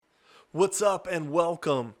What's up, and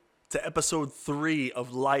welcome to episode 3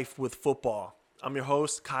 of Life with Football. I'm your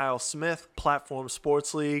host, Kyle Smith, Platform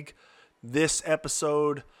Sports League. This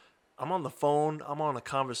episode, I'm on the phone. I'm on a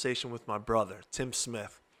conversation with my brother, Tim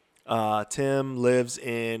Smith. Tim lives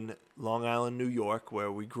in Long Island, New York,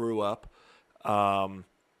 where we grew up. And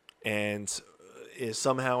is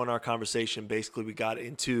somehow in our conversation, basically, we got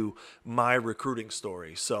into my recruiting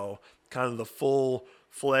story. So, kind of the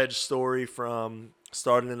full-fledged story from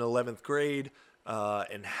starting in 11th grade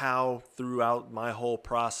and how throughout my whole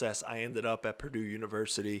process I ended up at Purdue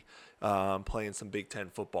University playing some Big Ten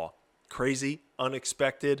football. Crazy,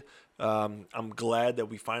 unexpected. I'm glad that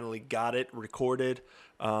we finally got it recorded,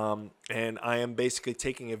 and I am basically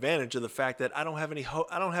taking advantage of the fact that I don't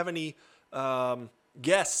have any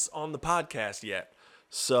guests on the podcast yet.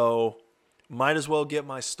 So might as well get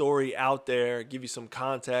my story out there, give you some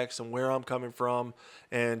context and where I'm coming from,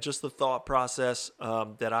 and just the thought process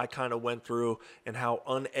that I kind of went through and how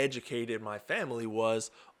uneducated my family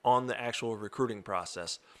was on the actual recruiting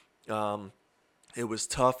process. It was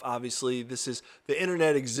tough, obviously. The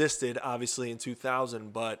internet existed, obviously, in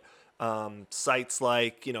 2000, but sites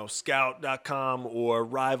like, Scout.com or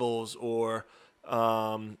Rivals or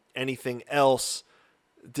anything else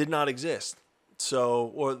did not exist.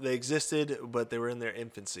 So, or they existed, but they were in their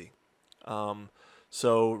infancy.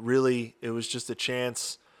 So really, it was just a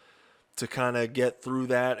chance to kind of get through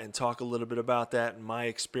that and talk a little bit about that and my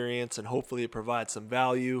experience, and hopefully it provides some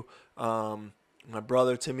value. My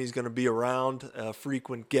brother Timmy's going to be around, a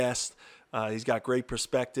frequent guest. He's got great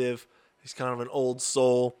perspective. He's kind of an old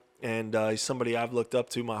soul, and he's somebody I've looked up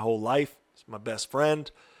to my whole life. He's my best friend,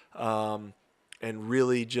 and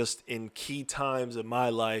really just in key times of my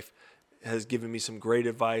life has given me some great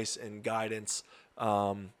advice and guidance.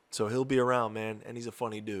 So he'll be around, man, and he's a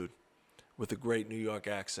funny dude with a great New York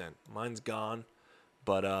accent. Mine's gone,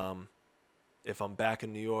 but if I'm back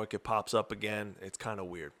in New York, it pops up again. It's kind of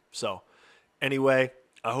weird. So anyway,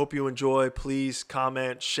 I hope you enjoy. Please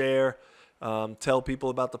comment, share, tell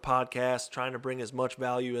people about the podcast, trying to bring as much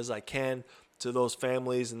value as I can to those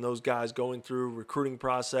families and those guys going through recruiting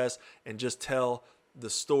process, and just tell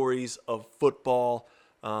the stories of football,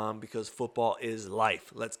 because football is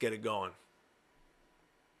life. Let's get it going.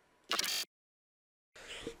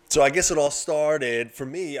 So I guess it all started for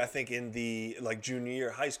me, I think, in the junior year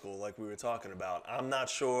of high school, like we were talking about. I'm not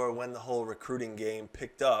sure when the whole recruiting game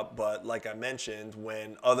picked up, but like I mentioned,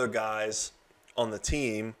 when other guys on the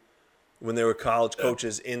team, when they were college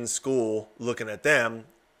coaches in school looking at them,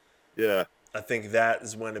 Yeah. I think that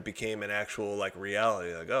is when it became an actual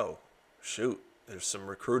reality. Like, oh, shoot, there's some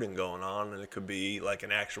recruiting going on, and it could be like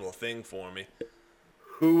an actual thing for me.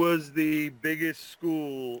 Who was the biggest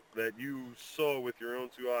school that you saw with your own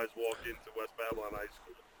two eyes walk into West Babylon High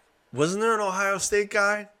School? Wasn't there an Ohio State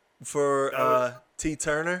guy for That was T.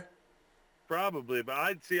 Turner? probably, but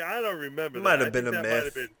I don't remember It that. might I have been think a that might have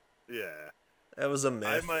myth. been, yeah. That was a I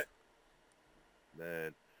myth.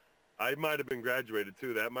 might have been graduated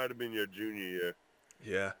too. That might have been your junior year.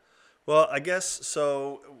 Yeah. Well, I guess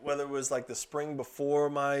so. Whether it was like the spring before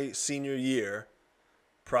my senior year,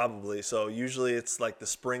 probably. So usually it's like the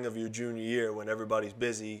spring of your junior year when everybody's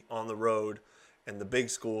busy on the road and the big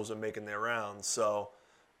schools are making their rounds. So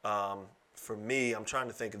for me, I'm trying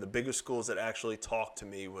to think of the bigger schools that actually talked to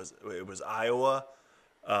me. It was Iowa.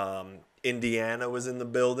 Indiana was in the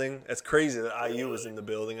building. It's crazy that IU was in the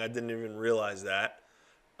building. I didn't even realize that.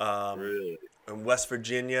 Really? And West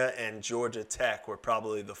Virginia and Georgia Tech were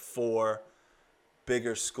probably the 4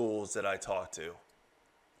 bigger schools that I talked to,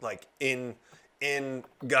 like in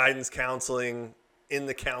guidance counseling, in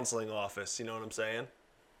the counseling office. You know what I'm saying?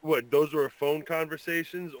 What, those were phone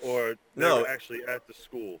conversations or they No, were actually at the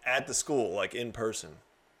school? at the school, like in person.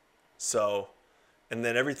 So, and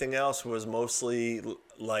then everything else was mostly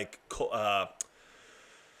like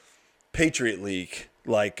Patriot League,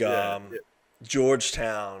 like Yeah.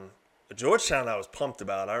 Georgetown. Georgetown, I was pumped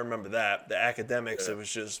about. I remember that. The academics, Yeah. it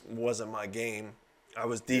was just wasn't my game. I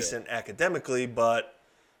was Yeah. decent academically, but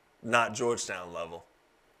not Georgetown level.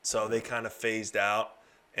 So they kind of phased out.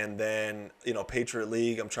 And then, Patriot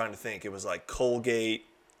League, I'm trying to think. It was like Colgate.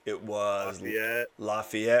 It was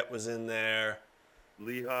Lafayette was in there.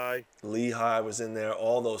 Lehigh. Lehigh was in there.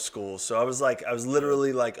 All those schools. So I was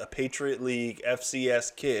literally like a Patriot League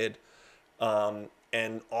FCS kid.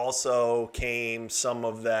 And also came some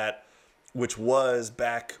of that, which was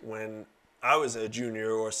back when I was a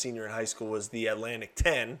junior or senior in high school, was the Atlantic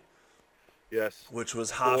 10, Yes. which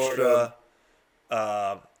was Fordham.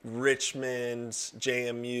 Hofstra, Richmond,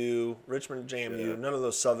 JMU. Yeah. None of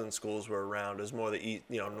those southern schools were around. It was more the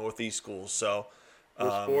northeast schools. So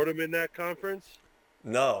Was Fordham in that conference?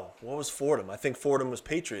 No, what was Fordham? I think Fordham was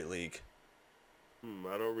Patriot League.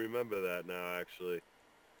 I don't remember that now, actually.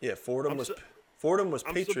 Yeah, I'm su- Fordham was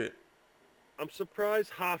I'm su- Patriot. I'm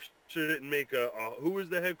surprised Hofstra didn't make who was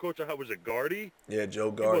the head coach? Was it Gardy? Yeah,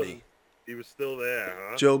 Joe He Gardy. wasn't. He was still there,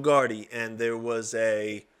 huh? Joe Gardy, and there was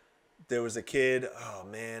a kid. Oh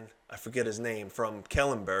man, I forget his name from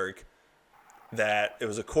Kellenberg. That it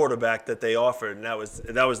was a quarterback that they offered, and that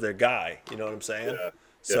was their guy. You know what I'm saying? Yeah.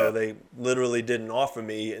 So Yeah. they literally didn't offer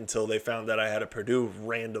me until they found that I had a Purdue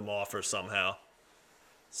random offer somehow. Yeah.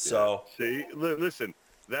 So See, listen,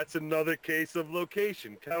 that's another case of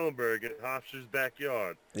location. Kellenberg at Hofstra's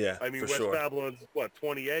backyard. yeah, I mean, for West sure. Babylon's, what,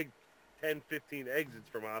 10, 15 exits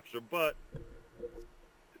from Hofstra, but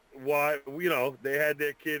why, they had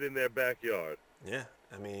their kid in their backyard. Yeah,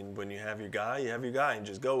 I mean, when you have your guy, you have your guy, and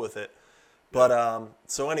just go with it. But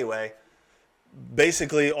so anyway,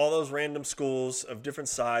 basically all those random schools of different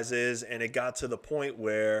sizes, and it got to the point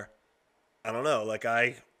where I don't know, like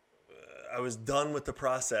I was done with the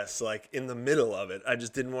process, like in the middle of it. I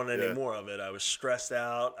just didn't want any Yeah. more of it. I was stressed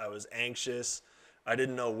out. I was anxious. I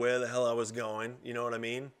didn't know where the hell I was going. You know what I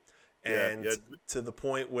mean? Yeah. And Yeah. to the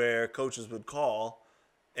point where coaches would call,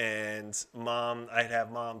 and I'd have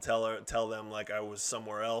mom tell them like I was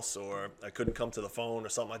somewhere else or I couldn't come to the phone or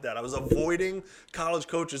something like that. I was avoiding college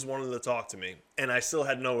coaches wanting to talk to me, and I still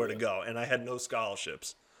had nowhere to go, and I had no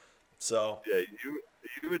scholarships. So Yeah.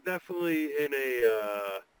 You were definitely in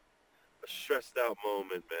a stressed out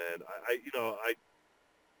moment, man.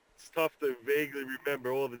 It's tough to vaguely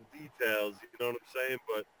remember all the details, you know what I'm saying?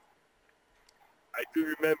 But I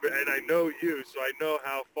do remember, and I know you, so I know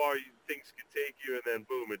how far things can take you, and then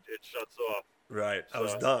boom, it shuts off. right, I So,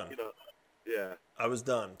 was done. Yeah. I was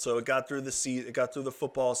done. So it got through the season, it got through the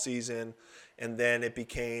football season, and then it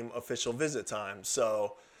became official visit time.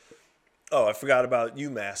 So, oh, I forgot about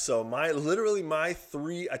UMass. So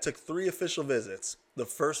I took three official visits. The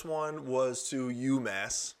first one was to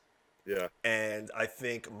UMass, Yeah. and I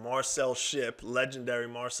think Marcel Ship, legendary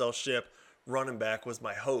Marcel Ship, running back, was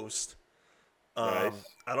my host. Nice.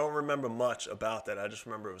 I don't remember much about that. I just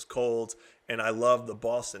remember it was cold, and I loved the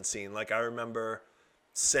Boston scene. Like I remember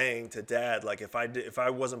saying to Dad, like if I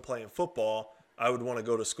wasn't playing football, I would want to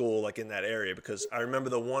go to school like in that area because I remember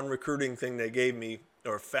the one recruiting thing they gave me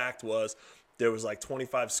or fact was there was like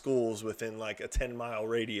 25 schools within like a 10-mile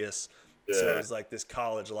radius. So it Yeah. was like this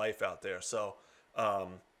college life out there. So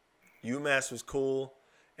UMass was cool,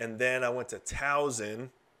 and then I went to Towson.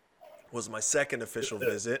 Was my second official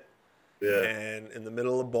visit Yeah. and in the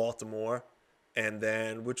middle of Baltimore, and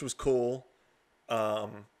then which was cool.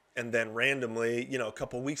 And then randomly, a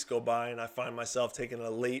couple weeks go by, and I find myself taking a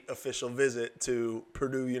late official visit to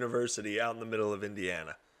Purdue University out in the middle of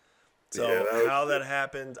Indiana. So Yeah, that was- how that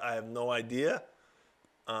happened, I have no idea.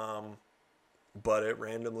 But it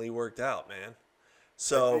randomly worked out, man.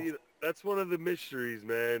 So That's one of the mysteries,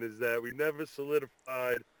 man, is that we never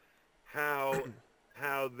solidified how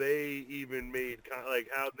they even made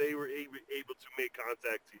how they were able to make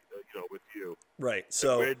contact, with you. right. And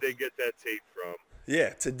So where'd they get that tape from? yeah,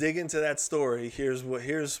 to dig into that story, here's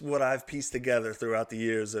what I've pieced together throughout the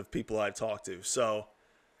years of people I've talked to. So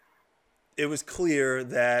it was clear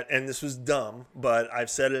that, and this was dumb, but I've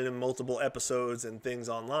said it in multiple episodes and things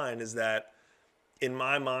online, is that in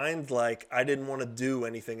my mind, like I didn't want to do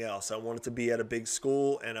anything else. I wanted to be at a big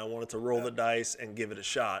school and I wanted to roll the dice and give it a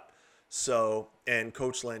shot. So, and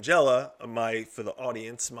Coach Langella, for the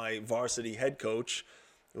audience, my varsity head coach,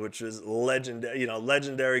 which was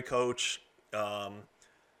legendary coach.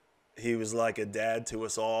 He was like a dad to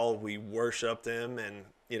us all. We worshipped him, and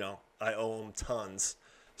I owe him tons.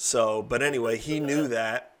 So, but anyway, he knew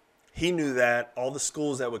that. He knew that all the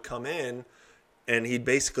schools that would come in, and he'd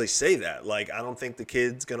basically say that, like, I don't think the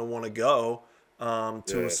kid's gonna want to go to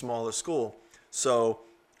Yeah. a smaller school. So,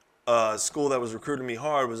 a school that was recruiting me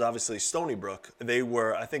hard was obviously Stony Brook. They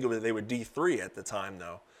were D3 at the time,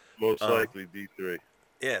 though. Most likely D3.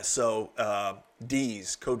 Yeah, so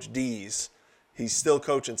Coach Dees, he's still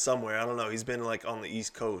coaching somewhere. I don't know. He's been like on the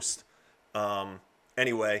East Coast.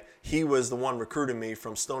 Anyway, he was the one recruiting me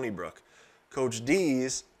from Stony Brook. Coach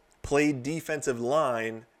Dees played defensive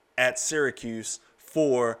line at Syracuse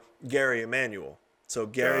for Gary Emanuel. So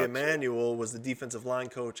Gary Gotcha. Emanuel was the defensive line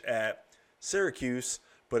coach at Syracuse,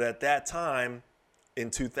 but at that time, in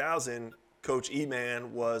 2000, Coach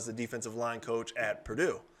Eman was the defensive line coach at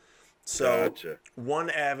Purdue. So Gotcha. one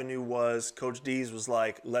avenue was Coach Dees was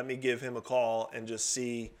like, let me give him a call and just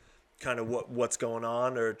see kind of what's going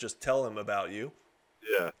on or just tell him about you.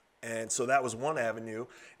 Yeah. And so that was one avenue.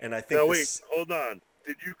 And I think Now wait, hold on.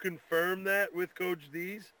 Did you confirm that with Coach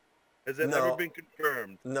Dees? Has that No. ever been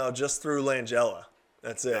confirmed? No, just through Langella.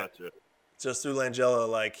 That's it. Gotcha. Just through Langella,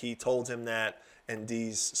 like he told him that, and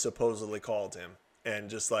Dees supposedly called him and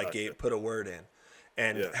just like Gotcha. put a word in,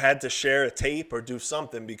 and Yeah. had to share a tape or do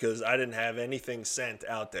something because I didn't have anything sent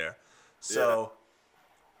out there. So,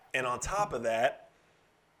 and on top of that,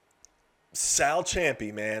 Sal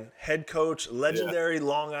Champy, man, head coach, legendary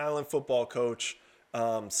Long Island football coach,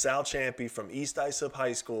 Sal Champy from East Islip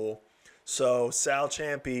High School. So Sal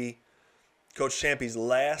Champy, Coach Champy's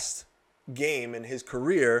last game in his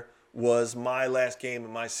career was my last game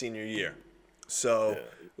in my senior year. So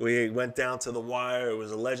we went down to the wire. It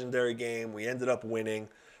was a legendary game. We ended up winning.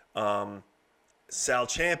 Sal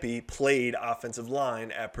Champy played offensive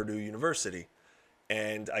line at Purdue University,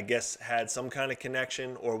 and I guess had some kind of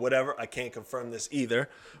connection or whatever. I can't confirm this either,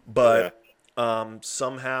 but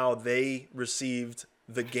somehow they received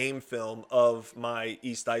the game film of my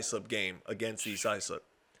East Islip game against East Islip.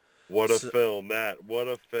 What a film, Matt. What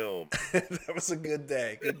a film. That was a good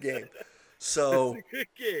day, good game. So It's a good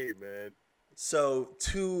game, man. So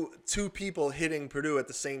two people hitting Purdue at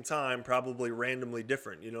the same time, probably randomly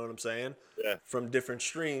different. You know what I'm saying? Yeah. From different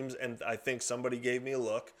streams, and I think somebody gave me a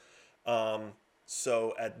look.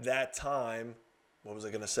 So at that time, what was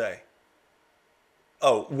I gonna say?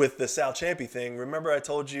 Oh, with the Sal Champy thing. Remember I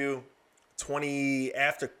told you,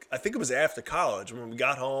 I think it was after college when we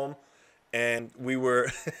got home, and we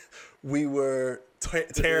were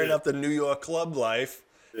tearing up the New York club life.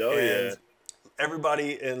 Oh, and yeah.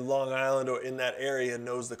 Everybody in Long Island or in that area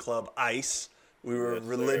knows the club Ice. We were Yes, sir.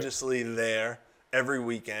 religiously there every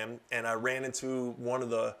weekend, and I ran into one of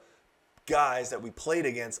the guys that we played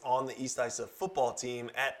against on the East Islip football team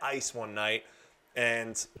at Ice one night,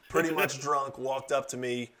 and pretty much drunk, walked up to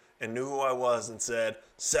me and knew who I was and said,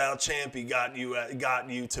 "Sal Champy got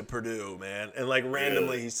you to Purdue, man." And like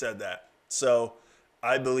randomly he said that. So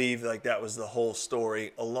I believe like that was the whole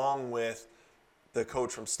story, along with the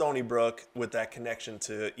coach from Stony Brook with that connection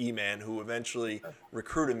to E-Man, who eventually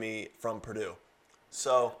recruited me from Purdue.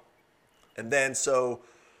 So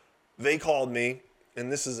they called me,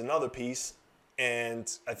 and this is another piece,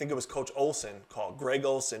 and I think it was Coach Olson called, Greg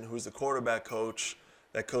Olson, who's the quarterback coach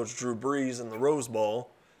that coached Drew Brees in the Rose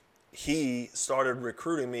Bowl. He started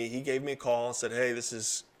recruiting me. He gave me a call and said, "Hey, this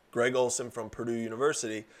is Greg Olson from Purdue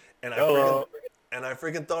University." And I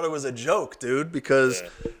freaking thought it was a joke, dude, because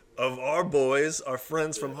of our boys, our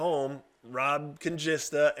friends from home, Rob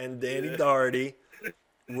Congista and Danny Doherty,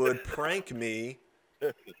 would prank me,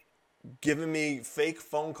 giving me fake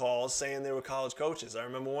phone calls saying they were college coaches. I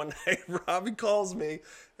remember one night Robbie calls me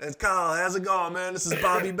and, "Kyle, how's it going, man? This is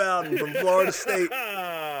Bobby Bowden from Florida State.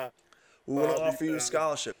 We want to offer you a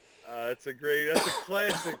scholarship." That's a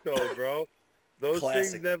classic though, bro. Those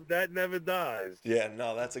Classic. things that never dies. Yeah,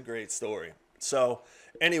 no, that's a great story. So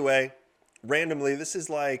anyway, randomly, this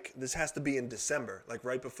has to be in December, like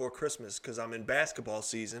right before Christmas, because I'm in basketball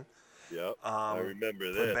season. Yep, I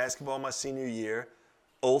remember Played that. basketball my senior year.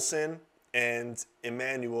 Olson and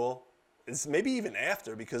Emmanuel, it's maybe even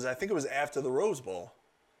after, because I think it was after the Rose Bowl.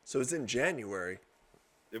 So it's in January.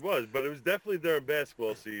 It was, but it was definitely during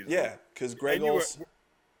basketball season. Yeah, because Greg And you Olson.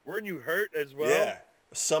 weren't you hurt as well? Yeah.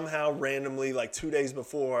 Somehow, randomly, like 2 days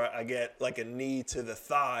before, I get like a knee to the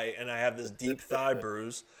thigh, and I have this deep thigh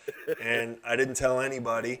bruise, and I didn't tell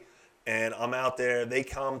anybody. And I'm out there. They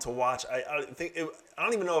come to watch. I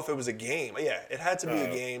don't even know if it was a game. Yeah, it had to be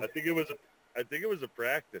a game. I think it was a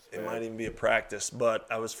practice, man. It might even be a practice, but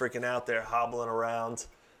I was freaking out there, hobbling around,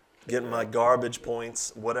 getting my garbage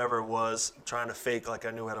points, whatever it was, trying to fake like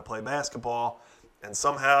I knew how to play basketball. And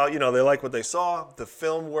somehow, they like what they saw. The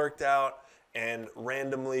film worked out. And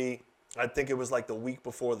randomly, I think it was like the week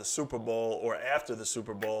before the Super Bowl or after the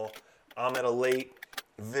Super Bowl, I'm at a late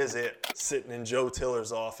visit sitting in Joe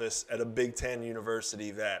Tiller's office at a Big Ten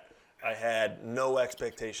university that I had no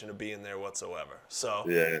expectation of being there whatsoever. So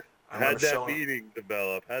Yeah. I How'd remember that showing up. meeting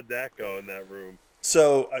develop? How'd that go in that room?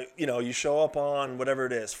 So, you show up on whatever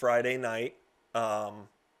it is, Friday night.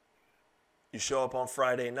 You show up on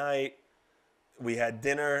Friday night. We had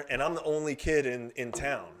dinner, and I'm the only kid in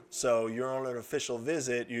town. So you're on an official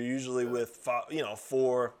visit. You're usually with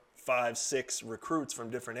 4, 5, 6 recruits from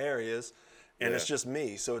different areas, and it's just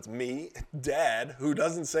me. So it's me, Dad, who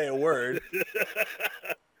doesn't say a word,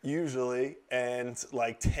 usually, and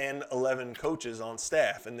like 10, 11 coaches on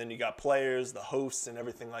staff. And then you got players, the hosts, and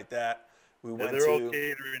everything like that. And they're all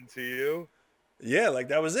catering to you? Yeah, like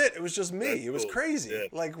that was it. It was just me. That's It was cool. crazy. Yeah.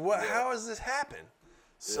 Like, what? How has this happened?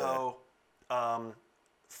 So,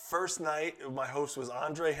 first night, my host was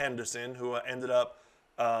Andre Henderson, who ended up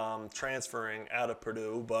transferring out of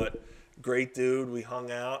Purdue, but great dude. We hung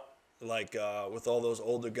out. like with all those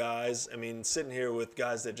older guys. I mean, sitting here with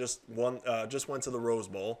guys that just went to the Rose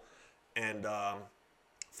Bowl, and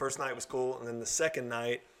first night was cool, and then the second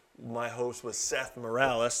night, my host was Seth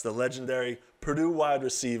Morales, the legendary Purdue wide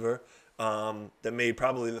receiver that made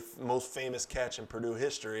probably the most famous catch in Purdue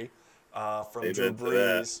history from Drew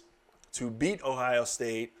Brees to beat Ohio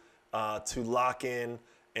State, to lock in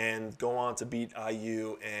and go on to beat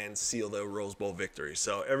IU and seal their Rose Bowl victory.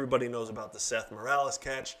 So everybody knows about the Seth Morales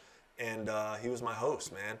catch, and he was my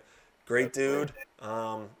host, man. Great dude.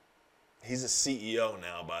 He's a CEO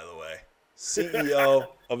now, by the way. CEO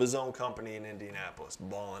of his own company in Indianapolis,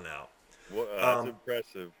 balling out. Well, that's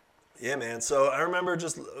impressive. Yeah, man. So I remember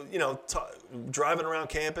just, driving around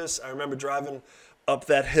campus. I remember driving up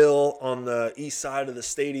that hill on the east side of the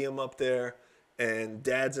stadium up there, and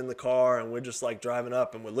Dad's in the car, and we're just like driving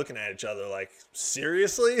up, and we're looking at each other like,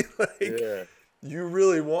 seriously? Yeah. You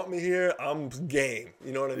really want me here? I'm game.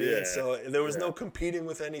 You know what I mean? Yeah. So there was no competing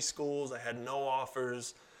with any schools. I had no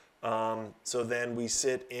offers. So then we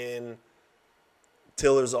sit in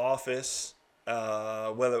Tiller's office,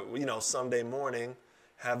 Sunday morning,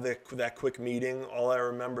 have that quick meeting. All I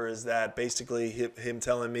remember is that basically him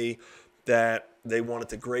telling me that they wanted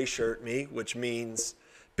to gray shirt me, which means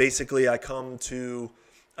basically I come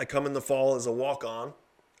in the fall as a walk-on,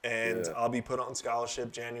 and I'll be put on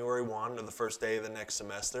scholarship January 1, or the first day of the next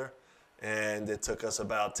semester. And it took us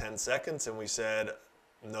about 10 seconds, and we said,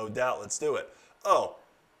 no doubt, let's do it. Oh,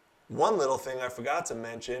 one little thing I forgot to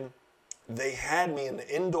mention, they had me in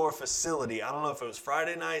the indoor facility. I don't know if it was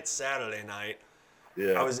Friday night, Saturday night.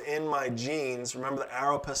 Yeah. I was in my jeans. Remember the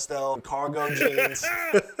Aeropostale cargo jeans?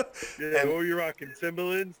 Yeah, what were you rocking?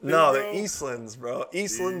 Timberlands? No, the Eastlands, bro.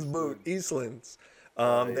 Eastlands boot. Eastlands.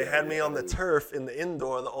 They had me on the turf in the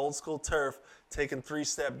indoor, the old school turf, taking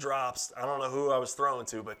 3-step drops. I don't know who I was throwing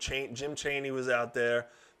to, but Jim Chaney was out there.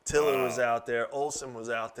 Tiller was out there. Olsen was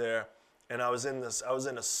out there. And I was in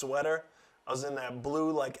a sweater. I was in that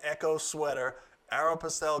blue, like, Echo sweater,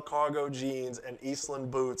 Aeropostale cargo jeans, and Eastland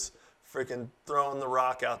boots, freaking throwing the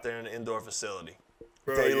rock out there in an indoor facility.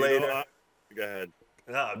 Bro, Day later. Go ahead.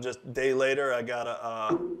 No, just day later,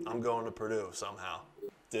 I'm going to Purdue somehow.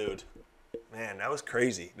 Dude, man, that was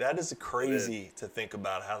crazy. That is crazy to think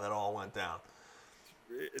about how that all went down.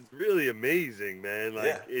 It's really amazing, man.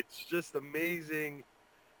 It's just amazing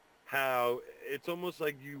how it's almost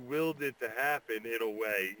like you willed it to happen in a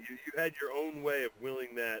way. You had your own way of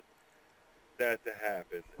willing that to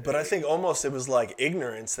happen. But I think almost it was like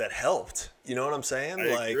ignorance that helped. You know what I'm saying?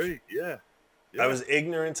 I agree. Yeah. I was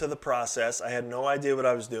ignorant to the process. I had no idea what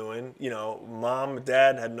I was doing. Mom,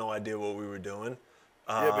 Dad had no idea what we were doing.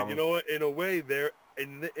 But you know what? In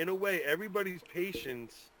a way, everybody's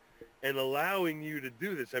patience and allowing you to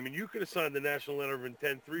do this. I mean, you could have signed the national letter of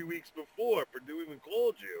intent 3 weeks before Purdue even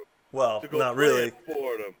called you. Well, to go not really.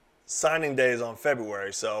 For them. Signing day is on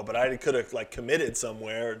February, but I could have committed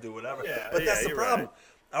somewhere or do whatever. Yeah, but that's the problem.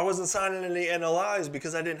 Right. I wasn't signing any NLIs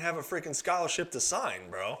because I didn't have a freaking scholarship to sign,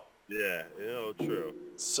 bro. Yeah, true.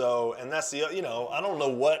 So, and that's the, I don't know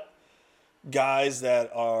what guys that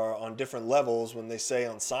are on different levels when they say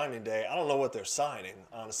on signing day, I don't know what they're signing,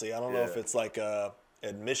 honestly. I don't know if it's like a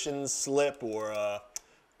admissions slip or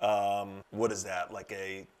what is that, like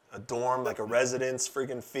a dorm, like a residence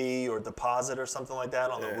freaking fee or deposit or something like that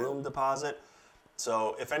on the room deposit.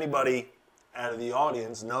 So if anybody out of the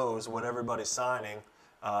audience knows what everybody's signing,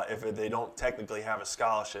 if they don't technically have a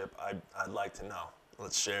scholarship, I'd like to know.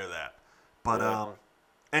 Let's share that. But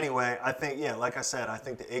anyway, I think, like I said, I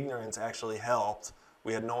think the ignorance actually helped.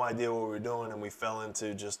 We had no idea what we were doing, and we fell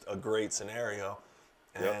into just a great scenario.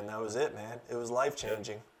 And that was it, man. It was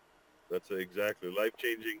life-changing. That's exactly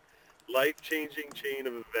life-changing chain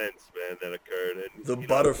of events, man, that occurred. And the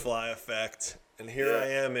butterfly effect. And here I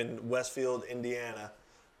am in Westfield, Indiana.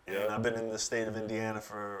 And I've been in the state of Indiana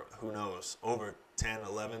for, who knows, over 10,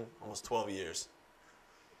 11, almost 12 years.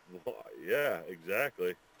 Yeah,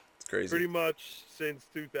 exactly. It's crazy. Pretty much since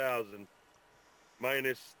 2000,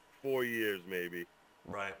 minus 4 years maybe.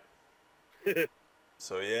 Right.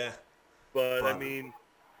 So, yeah. But, I mean,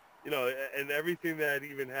 and everything that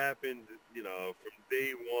even happened, from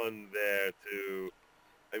day one there to,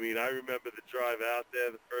 I mean, I remember the drive out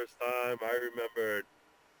there the first time. I remember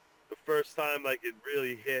the first time, it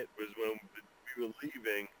really hit was when we were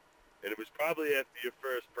leaving, and it was probably after your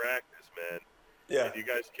first practice, man. Yeah. And you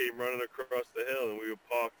guys came running across the hill, and we were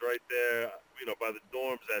parked right there, by the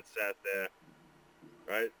dorms that sat there,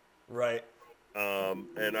 right? Right.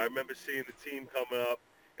 And I remember seeing the team coming up,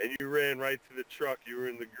 and you ran right to the truck. You were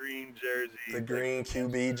in the green jersey. The green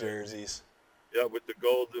QB jerseys. Yeah, with the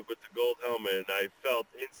gold helmet, and I felt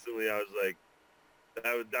instantly. I was like,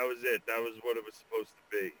 That was it. That was what it was supposed to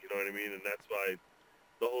be. You know what I mean? And that's why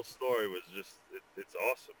the whole story was just it's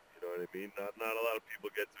awesome. You know what I mean? Not a lot of people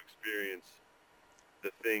get to experience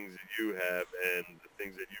the things that you have and the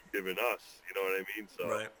things that you've given us. You know what I mean? So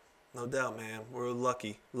Right. No doubt, man. We're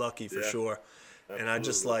lucky for yeah, sure. And I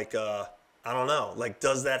just absolutely. like, I don't know, like,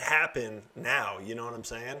 does that happen now? You know what I'm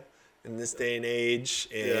saying? In this day and age,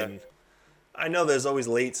 Yeah, and I know there's always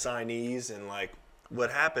late signees, and like,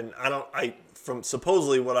 what happened? From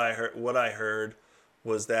supposedly what I heard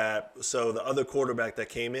was that so the other quarterback that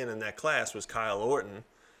came in that class was Kyle Orton,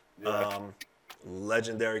 yeah,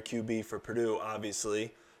 legendary QB for Purdue,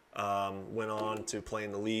 obviously. Went on to play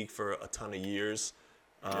in the league for a ton of years.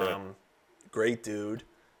 yeah, Um, Great dude.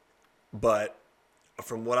 But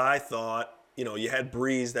from what I thought, you had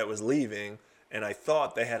Breeze that was leaving, and I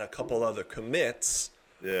thought they had a couple other commits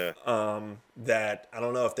yeah, that I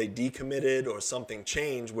don't know if they decommitted or something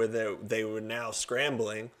changed where they were now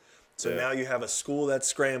scrambling. So yeah, now you have a school that's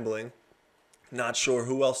scrambling, not sure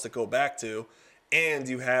who else to go back to, and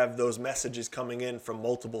you have those messages coming in from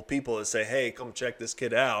multiple people that say, "Hey, come check this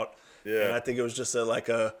kid out." And yeah. I think it was just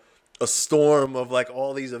a storm of like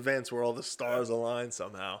all these events where all the stars align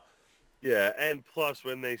somehow. Yeah, and plus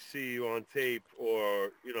when they see you on tape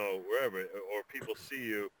or wherever, or people see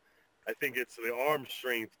you, I think it's the arm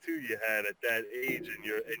strength too you had at that age and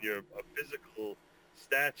your physical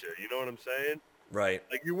stature. You know what I'm saying? Right.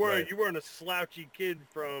 Like you Right. weren't you weren't a slouchy kid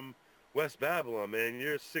from West Babylon, man.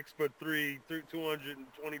 You're 6'3",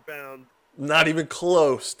 220 pounds. Not even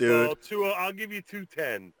close, Well, dude. I'll give you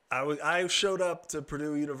 210. I showed up to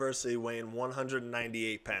Purdue University weighing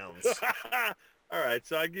 198 pounds. All right,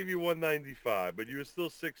 so I give you 195, but you were still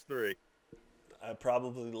 6'3". I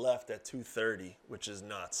probably left at 230, which is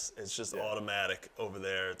nuts. It's just Yeah. automatic over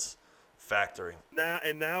there. It's factory.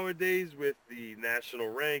 Nowadays with the national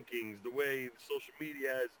rankings, the way social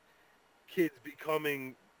media has kids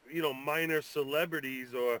becoming, minor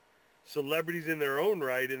celebrities or celebrities in their own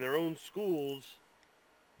right in their own schools,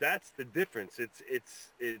 that's the difference. It's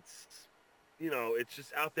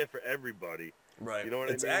just out there for everybody. Right. You know what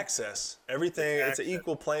I It's mean? access. It's Everything, it's an access.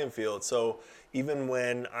 equal playing field. So even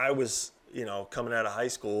when I was, coming out of high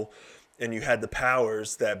school and you had the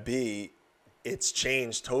powers that be, it's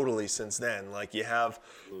changed totally since then. Like you have,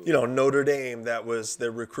 Absolutely. Notre Dame, that was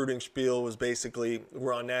their recruiting spiel was basically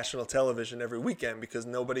we're on national television every weekend because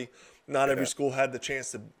not every Yeah. school had the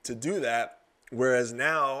chance to do that. Whereas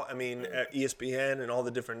now, I mean, at ESPN and all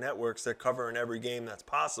the different networks, they're covering every game that's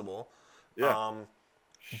possible. Yeah.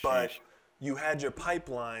 But Sheesh. you had your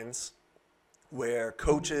pipelines where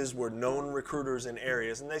coaches were known recruiters in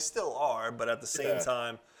areas, and they still are, but at the same Yeah.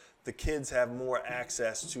 time, the kids have more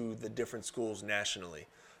access to the different schools nationally.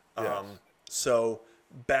 Yes. So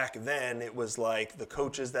back then, it was like the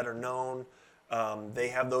coaches that are known, they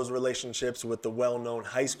have those relationships with the well known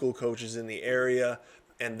high school coaches in the area,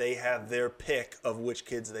 and they have their pick of which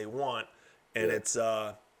kids they want. And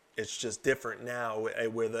Yeah. it's just different now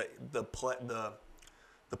where the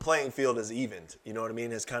playing field is evened. You know what I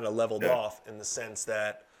mean? Has kind of leveled Yeah. off in the sense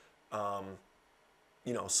that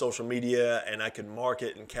social media and I could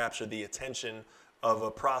market and capture the attention of a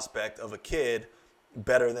prospect of a kid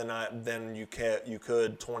better than you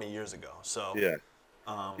could 20 years ago. So Yeah.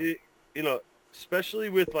 You, you know, especially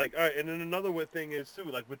with like, all right, and then another thing is too,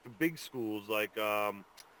 like with the big schools, like LSU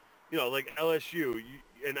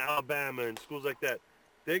and Alabama and schools like that,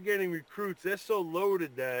 they're getting recruits. They're so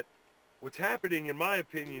loaded that what's happening, in my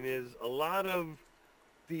opinion, is a lot of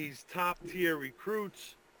these top tier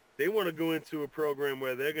recruits, they want to go into a program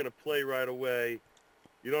where they're going to play right away.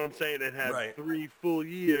 You know what I'm saying? And have right, 3 full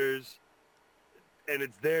years, and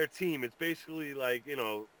it's their team. It's basically like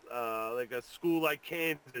like a school like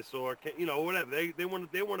Kansas or whatever. They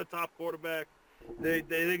want a top quarterback.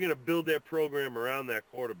 They're gonna build their program around that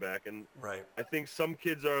quarterback, and right, I think some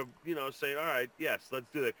kids are saying, all right, yes, let's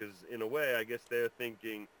do that, because in a way, I guess they're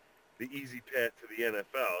thinking the easy path to the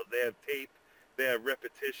NFL. They have tape, they have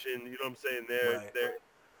repetition. You know what I'm saying? right.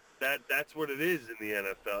 That's what it is in the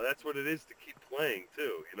NFL. That's what it is to keep playing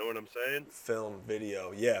too. You know what I'm saying? Film,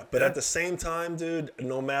 video, yeah. But Yeah. at the same time, dude,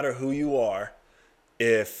 no matter who you are,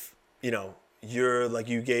 if you're like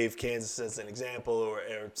you gave Kansas as an example, or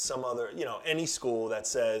some other any school that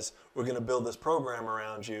says we're going to build this program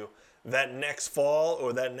around you, that next fall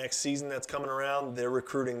or that next season that's coming around, they're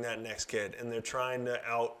recruiting that next kid, and they're trying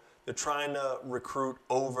to recruit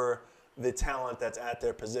over the talent that's at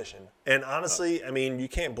their position. And honestly, I mean, you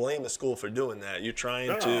can't blame the school for doing that. You're trying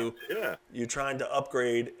No. to Yeah. you're trying to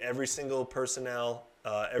upgrade every single personnel,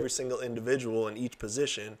 every single individual in each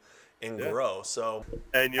position, and Yeah. grow. So,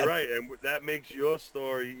 And you're right, and that makes your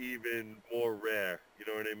story even more rare. You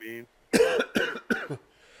know what I mean?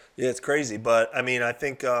 yeah, it's crazy. But I mean, I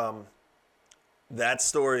think that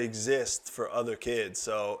story exists for other kids.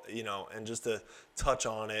 So, and just to touch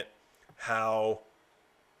on it, how,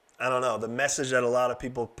 I don't know, the message that a lot of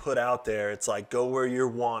people put out there, it's like, go where you're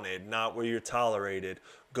wanted, not where you're tolerated.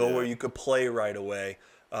 Go where Yeah. you could play right away.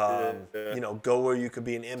 Yeah. Go where you could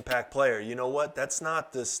be an impact player. You know what? That's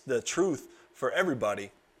not the truth for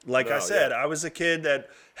everybody. Like I No. Yeah. said, I was a kid that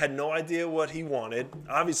had no idea what he wanted.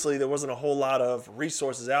 Obviously, there wasn't a whole lot of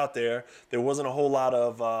resources out there. There wasn't a whole lot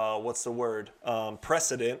of, what's the word,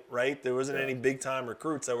 precedent, right? There wasn't Yeah. any big time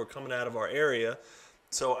recruits that were coming out of our area.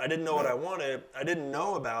 So I didn't know what I wanted. I didn't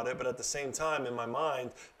know about it, but at the same time, in my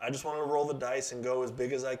mind, I just wanted to roll the dice and go as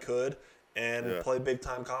big as I could and Yeah. play big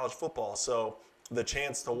time college football. So the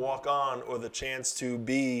chance to walk on or the chance to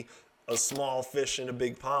be a small fish in a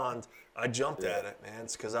big pond, I jumped at it, man.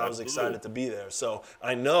 It's because I was Absolutely. excited to be there. So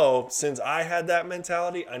I know since I had that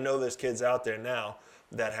mentality, I know there's kids out there now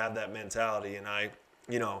that have that mentality. And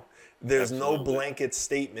there's no Absolutely. blanket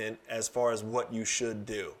statement as far as what you should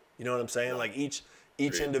do. You know what I'm saying? No. Like each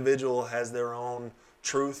Agreed. individual has their own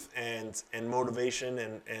truth and motivation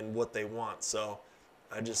and what they want. So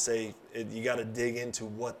I just say you got to dig into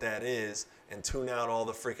what that is and tune out all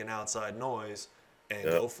the freaking outside noise and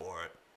Yeah. go for it.